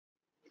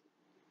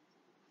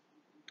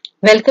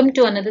Welcome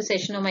to another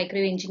session of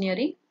microwave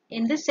engineering.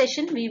 In this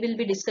session, we will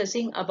be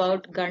discussing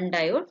about Gunn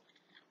diode.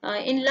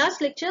 In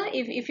last lecture,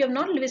 if you have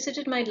not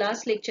visited my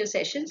last lecture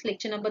sessions,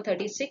 lecture number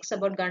 36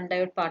 about Gunn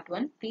diode part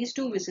 1, please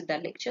do visit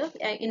that lecture.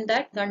 In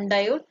that Gunn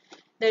diode,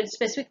 the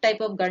specific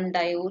type of Gunn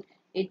diode,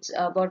 it's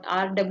about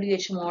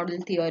RWH model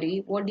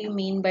theory. What do you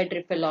mean by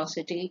drift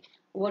velocity?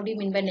 What do you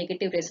mean by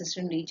negative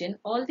resistance region?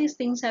 All these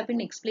things have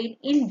been explained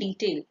in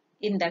detail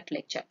in that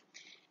lecture.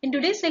 In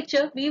today's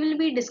lecture, we will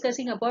be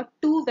discussing about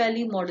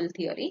two-value model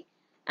theory,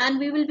 and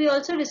we will be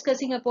also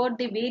discussing about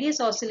the various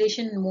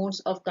oscillation modes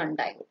of Gunn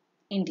diode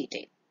in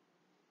detail.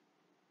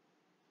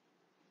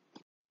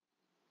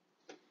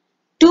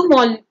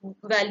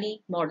 Two-value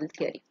model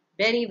theory,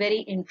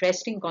 very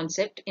interesting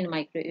concept in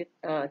microwave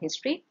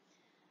history.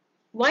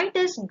 Why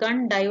does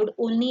Gunn diode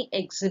only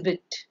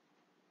exhibit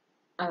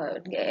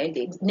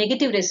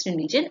negative resistance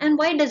region, and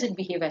why does it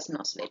behave as an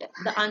oscillator?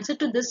 The answer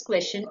to this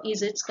question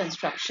is its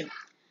construction.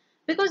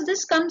 Because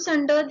this comes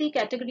under the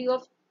category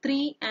of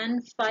 3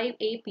 and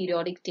 5A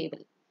periodic table,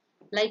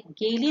 like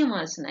gallium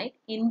arsenide,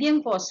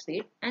 indium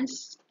phosphate and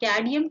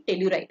cadmium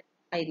telluride.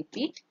 I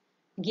repeat,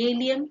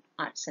 gallium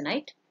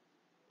arsenide,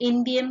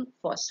 indium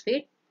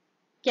phosphate,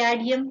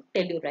 cadmium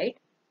telluride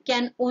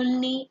can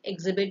only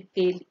exhibit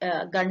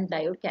Gunn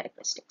diode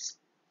characteristics.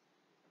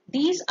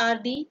 These are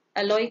the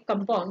alloy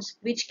compounds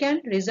which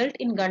can result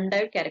in Gunn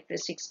diode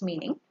characteristics,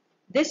 meaning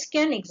this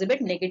can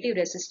exhibit negative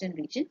resistance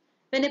region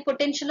when a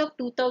potential of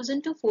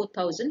 2000 to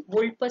 4000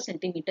 volt per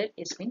centimeter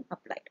is being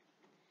applied.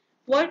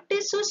 What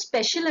is so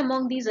special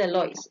among these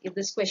alloys, if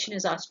this question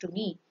is asked to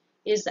me,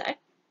 is that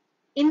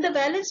in the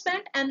valence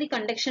band and the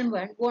conduction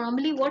band,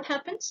 normally what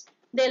happens?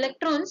 The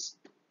electrons,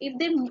 if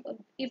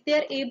they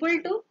are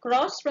able to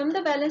cross from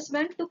the valence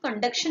band to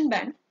conduction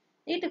band,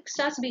 it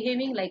starts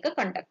behaving like a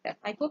conductor.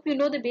 I hope you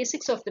know the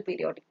basics of the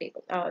periodic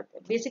table,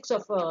 basics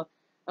of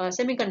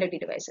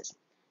semiconductor devices.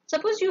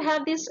 Suppose you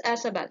have this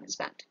as a valence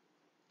band,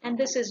 and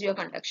this is your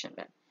conduction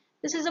band.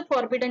 This is a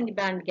forbidden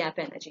band gap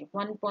energy,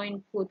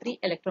 1.43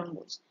 electron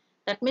volts.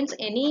 That means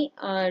any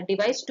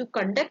device to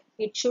conduct,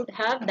 it should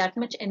have that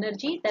much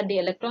energy that the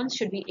electrons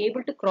should be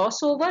able to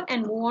cross over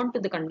and move on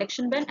to the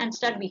conduction band and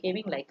start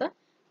behaving like a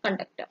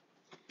conductor.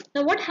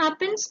 Now what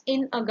happens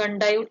in a Gunn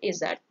diode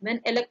is that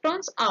when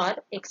electrons are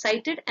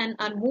excited and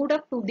are moved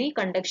up to the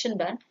conduction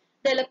band,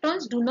 the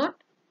electrons do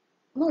not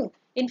move.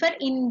 In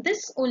fact, in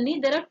this only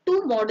there are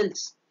two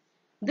models.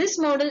 This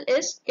model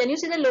is, can you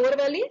see the lower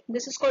valley?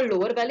 This is called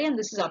lower valley and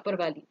this is upper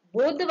valley.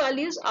 Both the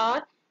values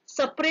are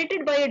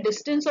separated by a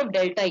distance of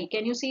delta E.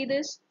 Can you see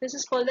this? This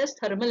is called as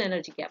thermal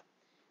energy gap.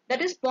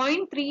 That is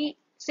 0.36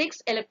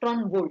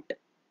 electron volt,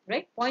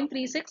 right?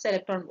 0.36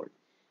 electron volt.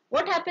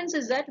 What happens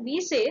is that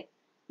we say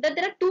that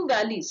there are two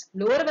valleys,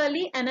 lower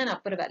valley and an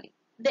upper valley.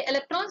 The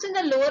electrons in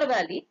the lower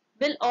valley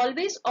will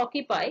always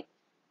occupy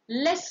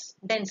less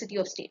density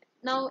of state.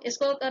 Now,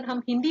 इसको अगर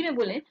हम हिंदी में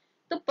बोलें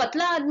तो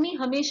पतला आदमी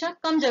हमेशा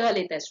कम जगह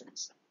लेता है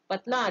स्टूडेंट्स.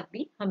 पतला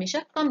आदमी हमेशा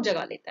कम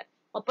जगह लेता है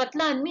और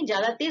पतला आदमी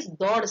ज्यादा तेज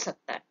दौड़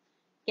सकता है.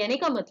 कहने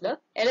का मतलब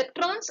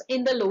electrons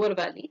in the lower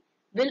valley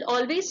will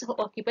always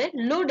occupy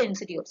low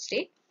density of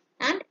state,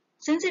 and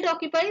since it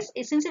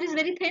is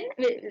very thin,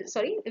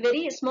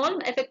 very small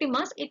effective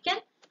mass, it can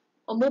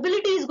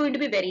mobility is going to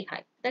be very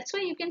high. That's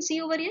why you can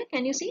see over here,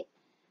 can you see?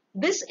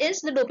 This is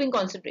the doping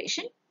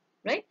concentration,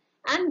 right?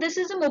 And this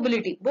is the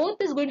mobility.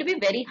 Both is going to be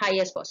very high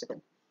as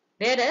possible.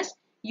 Whereas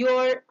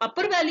your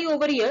upper value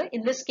over here,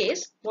 in this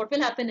case, what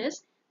will happen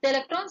is, the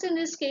electrons in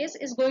this case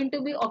is going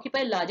to be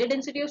occupy larger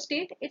density of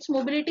state. Its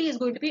mobility is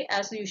going to be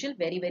as usual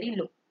very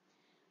low.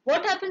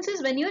 What happens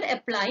is when you are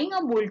applying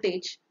a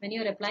voltage,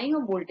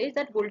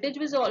 that voltage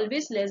is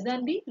always less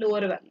than the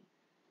lower value.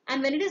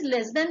 And when it is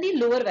less than the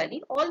lower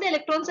value, all the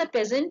electrons are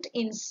present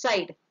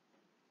inside.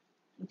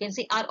 You can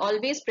see are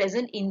always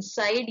present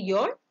inside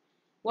your,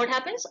 what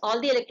happens? All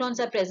the electrons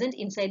are present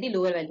inside the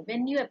lower value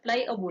when you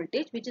apply a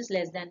voltage which is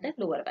less than the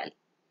lower value.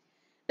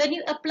 When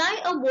you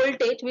apply a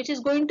voltage which is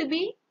going to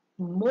be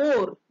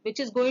more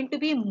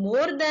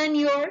than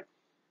your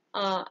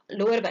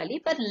lower valley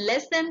but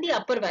less than the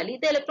upper valley,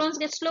 the electrons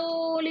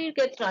slowly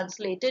get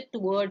translated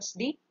towards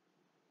the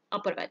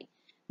upper valley.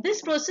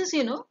 This process,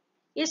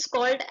 is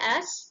called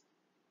as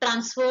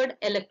transferred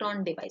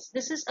electron device.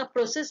 This is a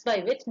process by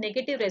which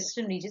negative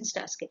resistance region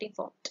starts getting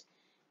formed.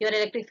 Your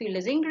electric field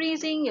is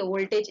increasing, your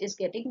voltage is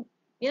getting,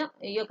 your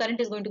current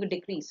is going to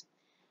decrease.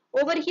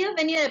 Over here,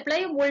 when you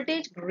apply a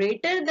voltage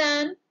greater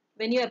than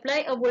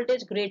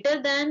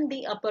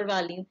the upper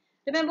value,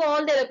 remember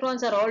all the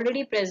electrons are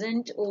already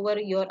present over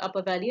your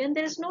upper value and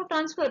there is no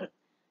transfer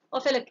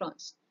of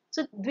electrons.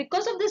 So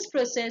because of this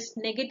process,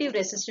 negative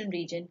resistance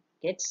region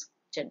gets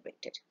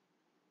generated.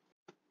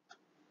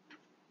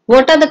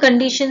 What are the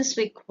conditions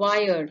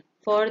required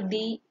for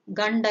the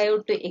Gunn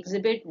diode to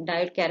exhibit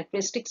diode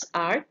characteristics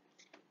are,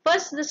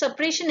 first, the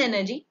separation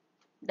energy,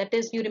 that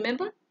is, you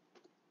remember,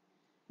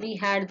 we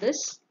had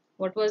this,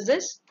 what was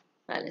this?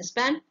 Valence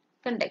band,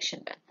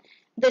 conduction band.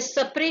 The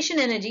separation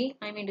energy,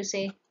 I mean to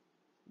say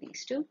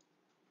these two,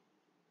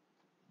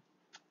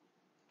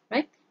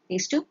 right?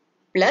 These two,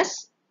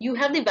 plus you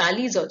have the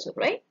values also,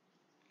 right?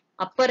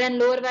 Upper and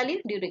lower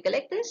value, do you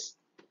recollect this?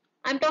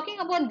 I'm talking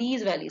about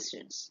these values,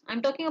 students.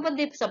 I'm talking about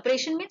the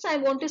separation means I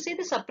want to say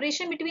the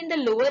separation between the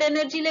lower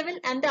energy level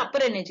and the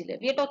upper energy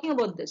level. We are talking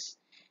about this.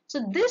 So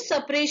this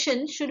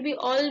separation should be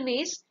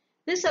always,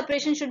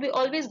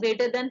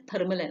 greater than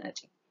thermal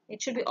energy.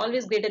 It should be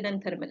always greater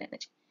than thermal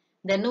energy.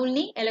 Then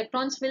only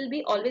electrons will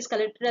be always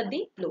collected at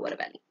the lower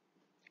value.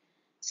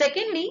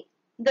 Secondly,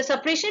 the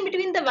separation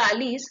between the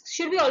valleys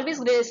should be always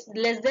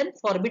less than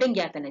forbidden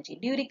gap energy.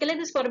 Do you recollect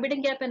this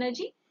forbidden gap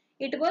energy?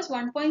 It was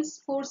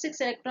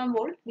 1.46 electron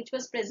volt which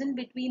was present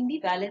between the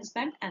valence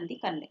band and the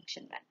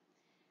convection band.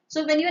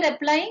 So when you are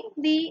applying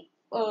the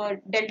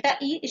delta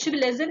E, it should be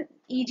less than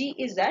Eg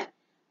is that.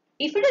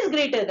 If it is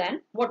greater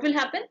than, what will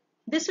happen?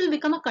 This will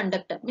become a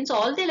conductor. Means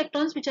all the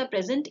electrons which are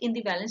present in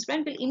the valence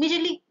band will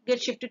immediately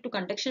get shifted to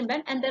conduction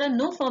band, and there are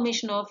no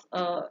formation of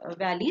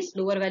valleys,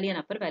 lower valley and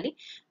upper valley,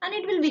 and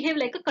it will behave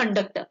like a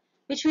conductor,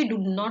 which we do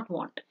not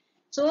want.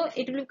 So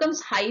it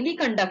becomes highly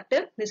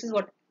conductive. This is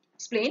what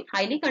explained,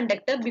 highly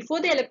conductor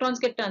before the electrons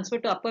get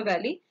transferred to upper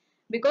valley,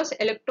 because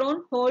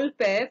electron hole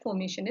pair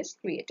formation is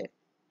created.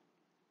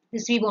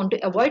 This we want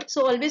to avoid.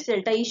 So always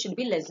delta E should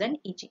be less than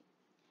Eg.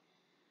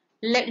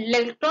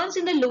 Electrons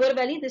in the lower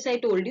valley, this I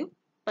told you,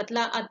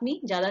 पतला आदमी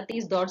ज्यादा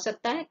तेज दौड़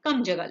सकता है,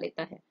 कम जगह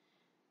लेता है.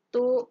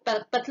 तो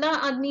पतला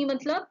आदमी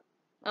मतलब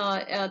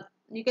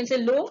you can say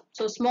low,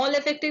 so small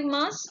effective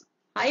mass,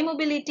 high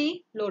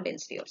mobility, low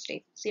density of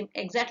state. Same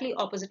exactly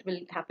opposite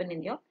will happen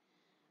in your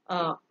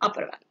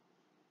upper valley.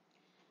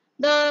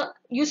 The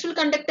useful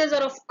conductors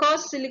are of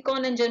course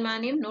silicon and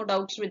germanium, no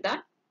doubts with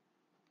that.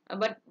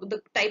 But the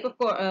type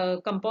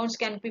of compounds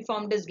can be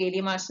formed as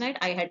gallium arsenide.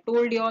 I had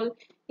told you all,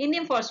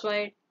 indium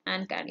phosphide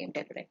and cadmium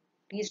telluride.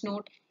 Please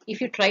note,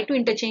 if you try to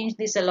interchange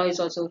these alloys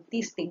also,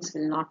 these things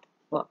will not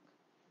work.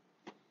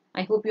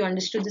 I hope you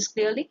understood this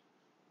clearly.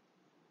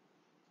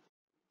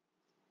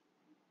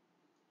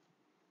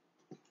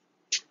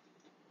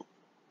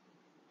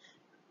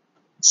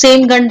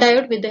 Same Gunn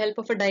diode with the help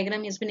of a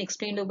diagram has been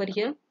explained over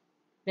here.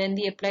 When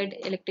the applied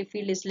electric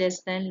field is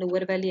less than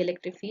lower valley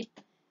electric field,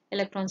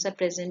 electrons are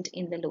present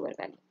in the lower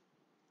valley.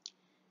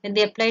 When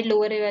the applied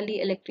lower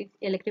valley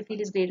electric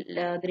field is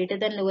greater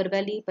than lower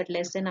valley but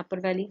less than upper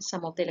valley,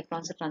 some of the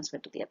electrons are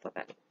transferred to the upper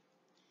valley.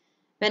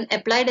 When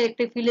applied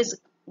electric field is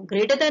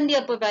greater than the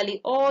upper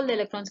valley, all the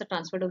electrons are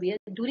transferred over here.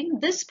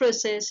 During this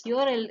process,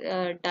 your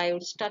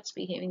diode starts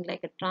behaving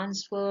like a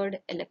transferred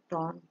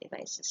electron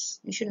devices.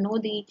 You should know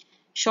the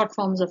short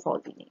forms of all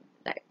the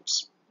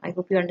diodes. I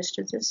hope you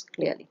understood this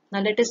clearly.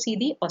 Now let us see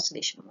the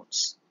oscillation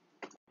modes.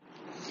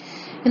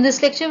 In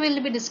this lecture, we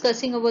will be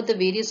discussing about the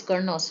various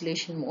Gunn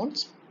oscillation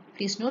modes.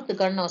 Please note the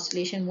Gunn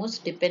oscillation modes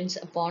depends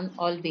upon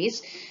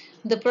always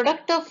the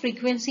product of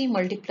frequency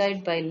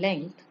multiplied by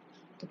length,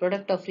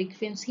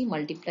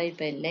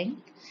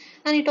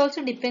 and it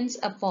also depends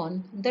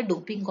upon the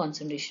doping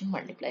concentration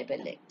multiplied by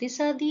length. These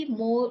are the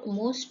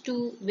most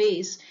two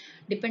ways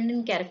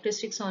dependent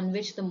characteristics on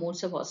which the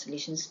modes of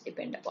oscillations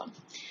depend upon.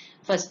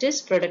 First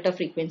is product of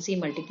frequency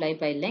multiplied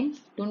by length.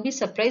 Don't be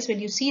surprised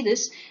when you see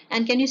this.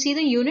 And can you see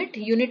the unit?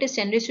 Unit is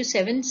 10 raised to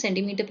 7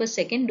 centimeter per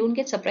second. Don't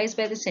get surprised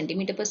by the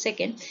centimeter per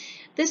second.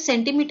 This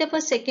centimeter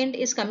per second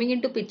is coming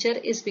into picture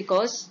is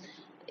because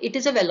it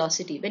is a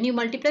velocity. When you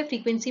multiply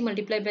frequency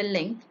multiplied by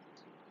length,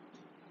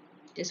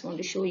 just want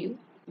to show you,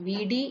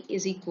 Vd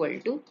is equal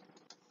to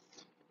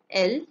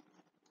L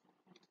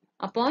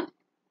upon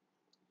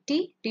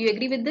T. Do you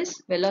agree with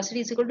this? Velocity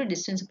is equal to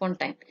distance upon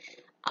time.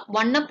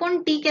 1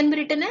 upon T can be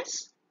written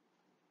as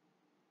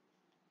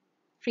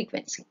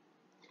frequency.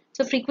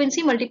 So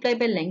frequency multiplied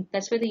by length,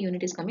 that's where the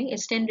unit is coming,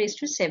 is 10 raised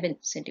to 7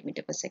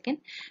 centimeter per second.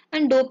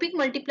 And doping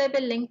multiplied by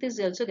length is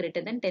also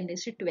greater than 10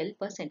 raised to 12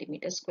 per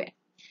centimeter square.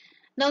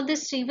 Now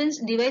this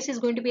device is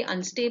going to be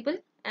unstable,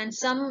 and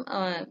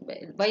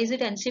why is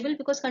it unstable?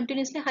 Because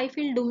continuously high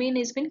field domain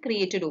has been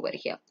created over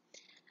here.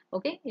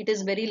 Okay, it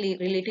is very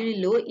relatively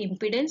low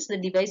impedance. The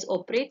device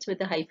operates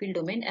with a high field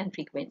domain and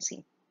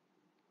frequency.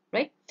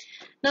 Right.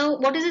 Now,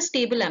 what is a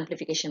stable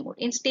amplification mode?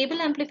 In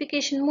stable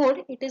amplification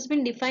mode, it has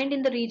been defined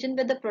in the region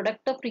where the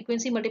product of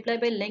frequency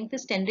multiplied by length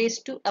is 10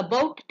 raised to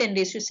about 10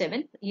 raised to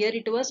 7. Here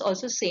it was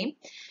also same.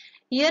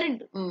 Here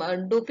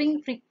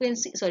doping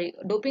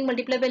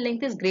multiplied by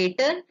length is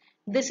greater.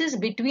 This is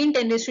between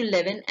 10 raised to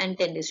 11 and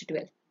 10 raised to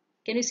 12.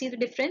 Can you see the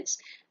difference?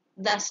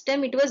 Last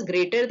time it was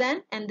greater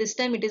than, and this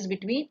time it is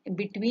between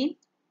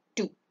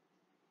 2.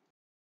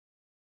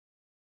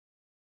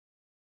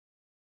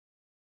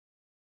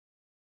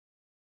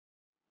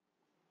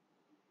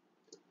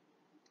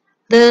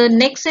 The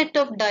next set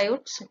of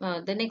diodes,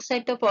 the next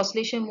set of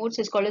oscillation modes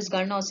is called as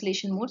Gunn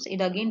oscillation modes. It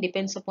again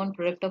depends upon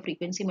product of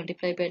frequency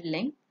multiplied by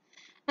length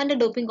and the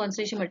doping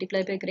concentration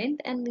multiplied by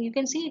length. And you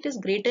can see it is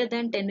greater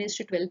than 10 raised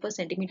to 12 per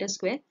centimeter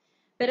square.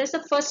 Whereas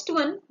the first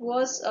one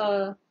was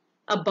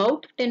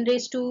about 10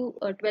 raised to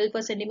 12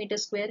 per centimeter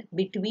square,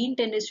 between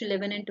 10 raised to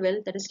 11 and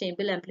 12, that is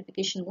stable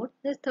amplification mode.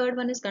 The third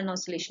one is Gunn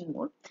oscillation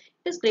mode.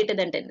 It is greater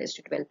than 10 raised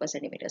to 12 per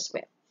centimeter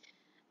square.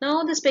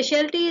 Now the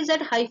specialty is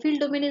that high field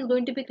domain is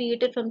going to be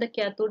created from the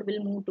cathode,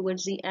 will move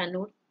towards the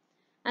anode.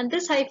 And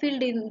this high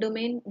field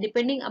domain,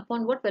 depending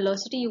upon what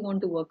velocity you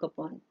want to work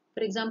upon.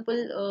 For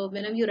example,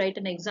 whenever you write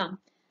an exam,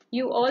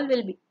 you all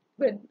will be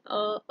with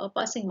a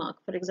passing mark.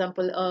 For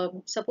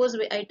example, suppose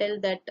I tell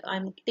that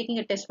I'm taking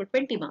a test for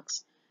 20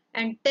 marks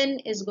and 10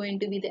 is going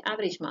to be the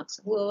average marks.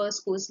 Whoever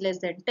scores less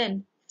than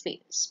 10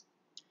 fails.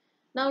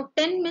 Now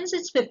 10 means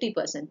it's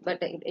 50%,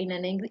 but in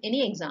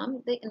any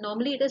exam,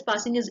 normally it is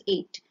passing is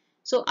 8.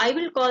 So I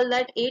will call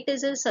that 8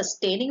 is a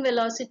sustaining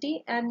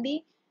velocity and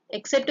the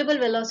acceptable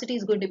velocity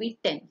is going to be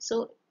 10.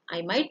 So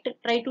I might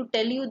try to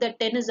tell you that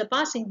 10 is the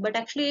passing, but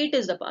actually 8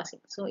 is the passing.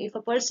 So if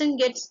a person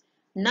gets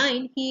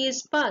 9, he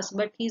is passed,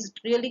 but he's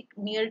really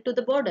near to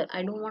the border.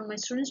 I don't want my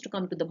students to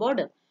come to the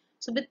border.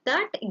 So with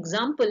that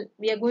example,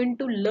 we are going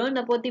to learn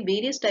about the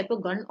various type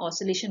of Gunn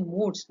oscillation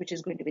modes which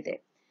is going to be there.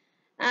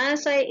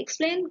 As I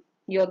explained,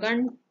 your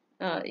Gunn,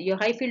 your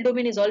high field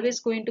domain is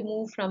always going to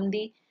move from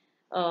the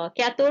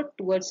cathode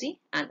towards the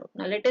anode.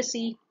 Now let us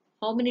see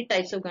how many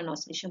types of Gunn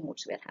oscillation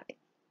modes we are having.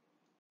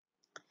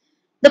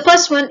 The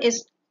first one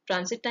is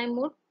transit time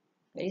mode.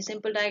 Very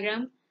simple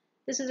diagram.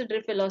 This is a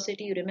drift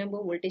velocity. You remember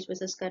voltage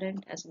versus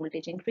current. As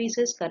voltage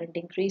increases, current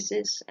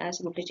increases. As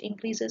voltage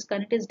increases,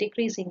 current is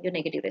decreasing, your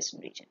negative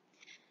resistance region.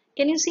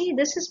 Can you see?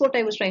 This is what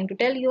I was trying to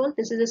tell you all.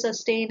 This is a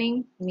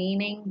sustaining,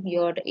 meaning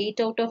your 8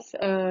 out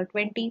of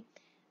 20.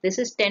 This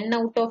is 10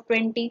 out of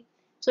 20.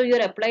 So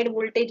your applied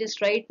voltage is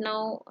right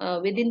now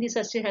within the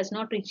sustain, has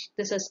not reached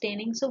the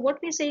sustaining. So what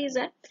we say is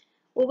that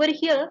over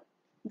here,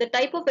 the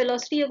type of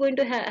velocity you're going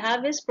to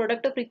have is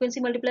product of frequency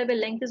multiplied by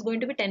length is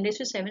going to be 10 raised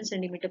to 7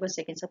 centimeter per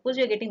second. Suppose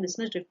you're getting this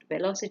much drift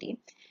velocity.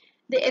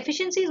 The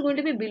efficiency is going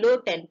to be below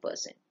 10%.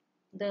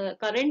 The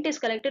current is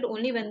collected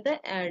only when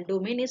the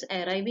domain is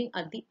arriving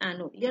at the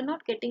anode. You are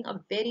not getting a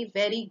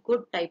very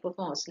good type of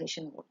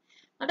oscillation mode.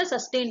 Not a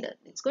sustained,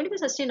 it's going to be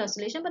sustained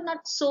oscillation but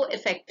not so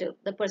effective.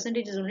 The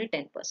percentage is only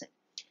 10%.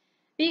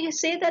 We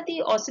say that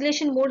the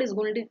oscillation mode is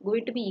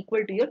going to be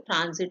equal to your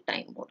transit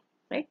time mode.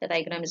 Right? The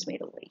diagram is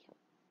made over here.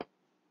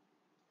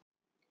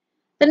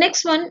 The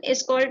next one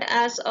is called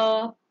as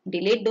a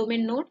delayed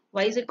domain node.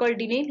 Why is it called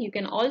delayed? You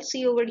can all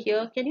see over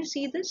here. Can you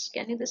see this?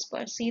 Can you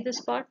see this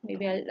part?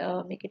 Maybe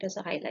I'll make it as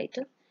a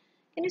highlighter.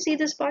 Can you see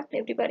this part,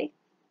 everybody?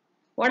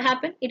 What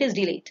happened? It is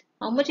delayed.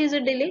 How much is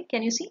it delayed?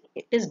 Can you see?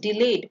 It is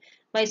delayed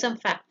by some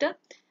factor.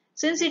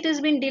 Since it has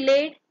been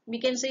delayed, we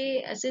can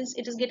say since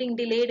it is getting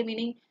delayed,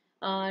 meaning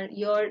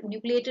your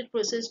nucleated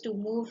process to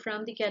move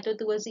from the cathode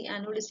towards the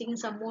anode is taking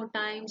some more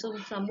time. So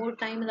some more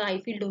time the high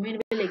field domain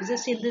will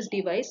exist in this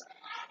device.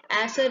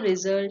 As a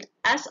result,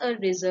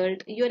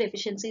 your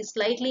efficiency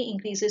slightly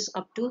increases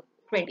up to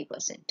 20%.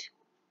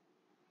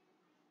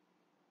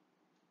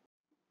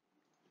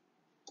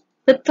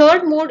 The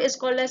third mode is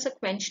called as a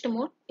quenched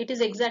mode. It is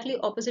exactly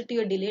opposite to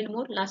your delayed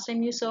mode. Last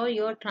time you saw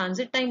your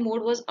transit time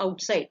mode was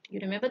outside.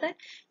 You remember that?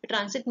 The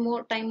transit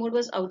time mode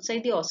was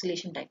outside the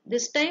oscillation time.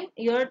 This time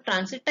your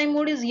transit time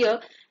mode is here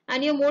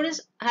and your mode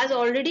has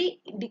already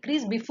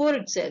decreased before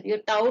itself. Your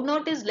tau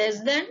naught is less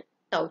than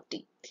tau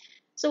t.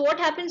 So what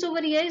happens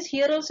over here is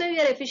here also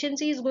your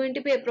efficiency is going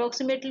to be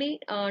approximately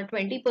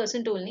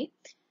 20% only.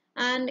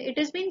 And it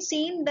has been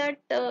seen that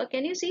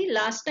can you see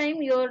last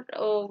time your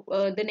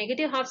the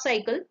negative half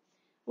cycle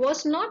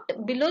was not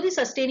below the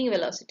sustaining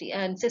velocity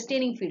and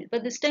sustaining field,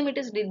 but this time it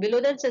is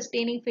below that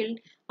sustaining field.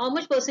 How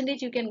much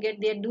percentage you can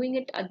get? They are doing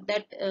it at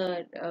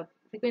that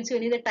frequency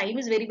only. The time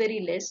is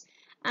very less,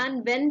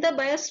 and when the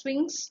bias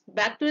swings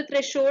back to the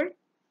threshold,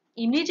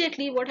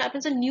 immediately what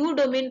happens? A new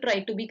domain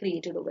tried to be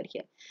created over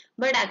here,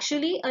 but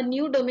actually a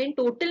new domain,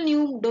 total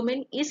new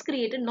domain is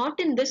created not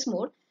in this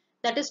mode.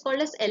 That is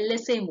called as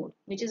LSA mode,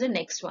 which is the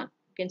next one.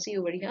 You can see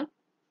over here.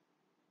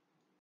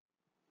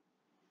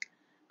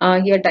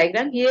 Here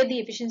diagram, here the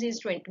efficiency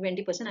is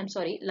 20%. I'm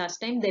sorry, last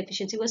time the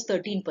efficiency was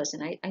 13%.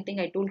 I think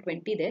I told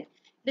 20 there.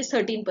 It is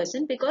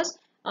 13% because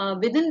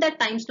within that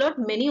time slot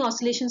many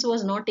oscillations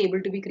was not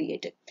able to be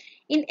created.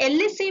 In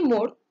LSA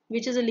mode,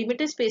 which is a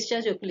limited space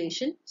charge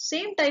oscillation,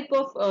 same type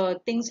of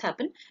things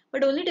happen,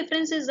 but only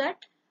difference is that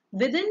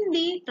within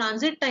the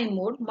transit time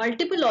mode,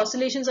 multiple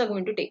oscillations are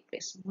going to take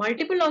place.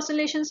 Multiple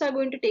oscillations are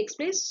going to take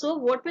place. So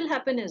what will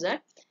happen is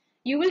that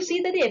you will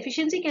see that the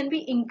efficiency can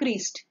be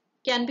increased.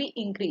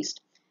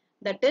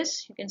 That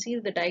is, you can see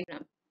the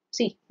diagram.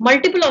 See,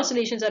 multiple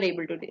oscillations are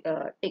able to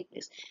take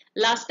place.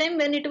 Last time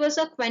when it was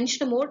a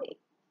quenched mode,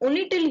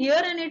 only till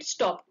here and it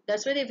stopped.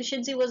 That's why the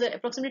efficiency was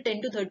approximately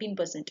 10 to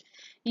 13%.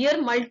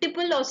 Here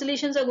multiple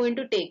oscillations are going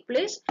to take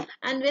place,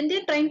 and when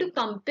they're trying to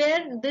compare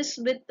this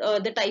with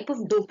the type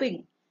of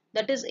doping,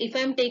 that is, if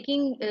I'm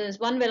taking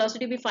one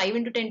velocity be 5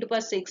 into 10 to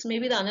power 6,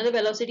 maybe the another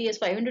velocity is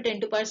 5 into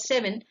 10 to power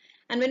 7,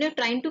 and when you're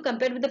trying to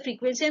compare with the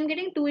frequency, I'm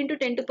getting 2 into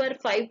 10 to power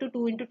 5 to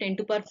 2 into 10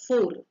 to power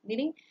 4,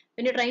 meaning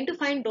when you're trying to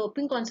find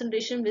doping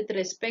concentration with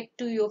respect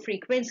to your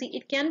frequency,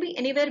 it can be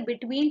anywhere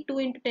between 2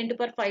 into 10 to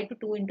power 5 to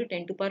 2 into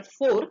 10 to power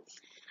 4.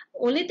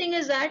 only thing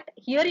is that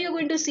here you're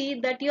going to see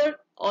that your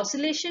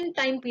oscillation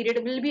time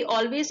period will be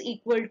always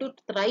equal to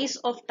thrice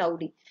of tau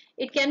d.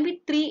 It can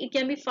be 3, it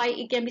can be 5,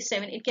 it can be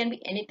 7, it can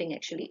be anything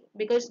actually,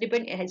 because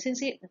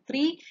since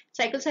 3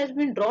 cycles has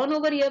been drawn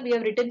over here, we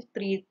have written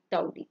 3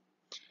 tau d.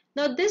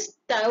 Now this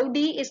tau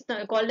d is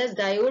called as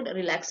diode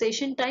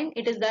relaxation time.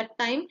 It is that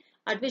time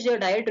at which your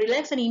diode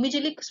relaxes and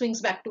immediately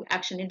swings back to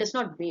action. It does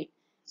not wait.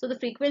 So the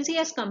frequency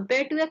as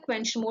compared to a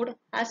quenched mode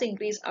has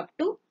increased up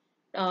to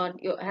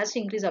 20%.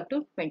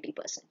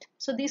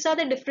 So these are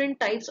the different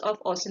types of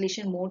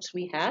oscillation modes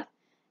we have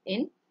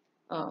in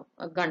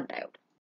a Gunn diode.